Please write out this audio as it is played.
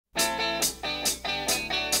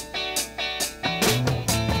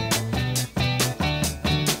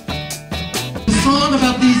song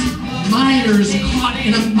about these miners caught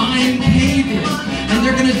in a mine cave-in, and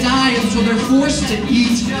they're gonna die, and so they're forced to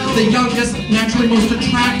eat the youngest, naturally most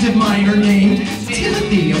attractive miner named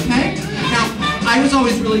Timothy, okay? Now, I was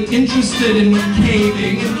always really interested in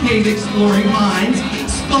caving and cave exploring mines,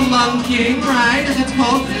 spelunking, right, as it's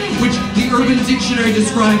called, which the Urban Dictionary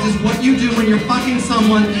describes as what you do when you're fucking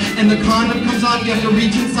someone and the condom comes off, you have to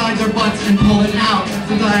reach inside their butts and pull it out. That's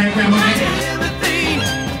the diagram, okay?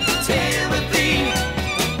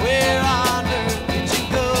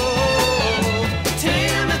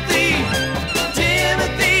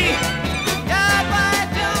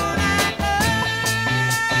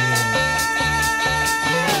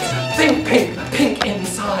 Pink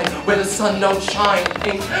inside, where the sun don't shine,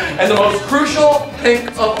 pink. And the most crucial pink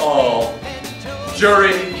of all,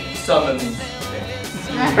 jury summons pink.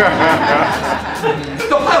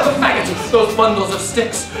 The piles of faggots, those bundles of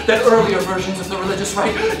sticks that earlier versions of the religious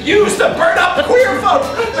right used to burn up queer folk,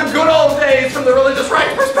 the good old days from the religious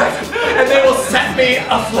right perspective, and they will set me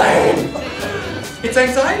aflame. It's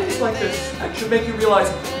anxieties like this that should make you realize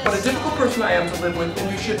what a difficult person I am to live with,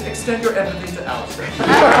 and you should extend your empathy to Alistair.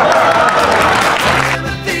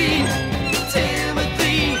 Timothy,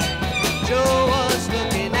 Timothy, Joe was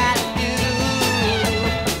looking at you.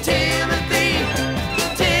 Timothy,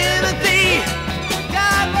 Timothy,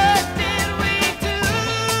 God, what did we do?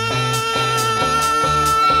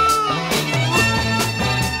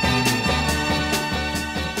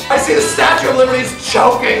 I see the Statue of Liberty's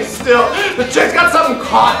choking still. The chick's got something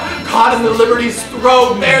caught in the Liberty's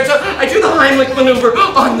throat there. So I do the Heimlich maneuver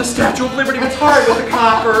on the Statue of Liberty. It's hard with a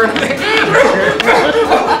copper and everything.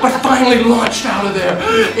 But finally launched out of there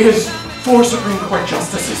is 4 Supreme Court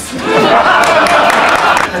justices.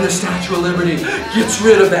 And the Statue of Liberty gets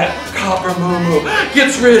rid of that copper moo-moo,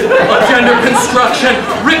 gets rid of gender construction,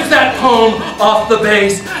 rips that poem off the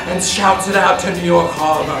base, and shouts it out to New York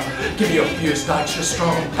Harbor. Give me your fierce knights, your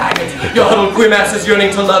strong faggots, your huddled grimaces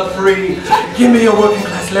yearning to love free. Give me your working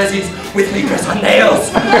class lesbies with me dress on nails.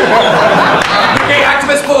 Your gay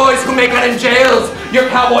activist boys who make out in jails, your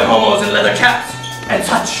cowboy homos in leather caps and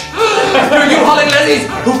such. Your U-hauling lesbies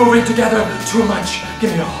who berate together too much. Give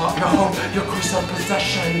me your heart, your hope, your crucial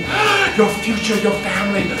possession, your future, your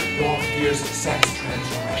family, your fierce sex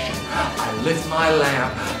transgression. I lift my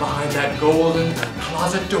lamp behind that golden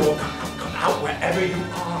closet door. Come out wherever you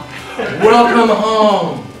are. Welcome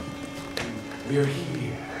home. We're here.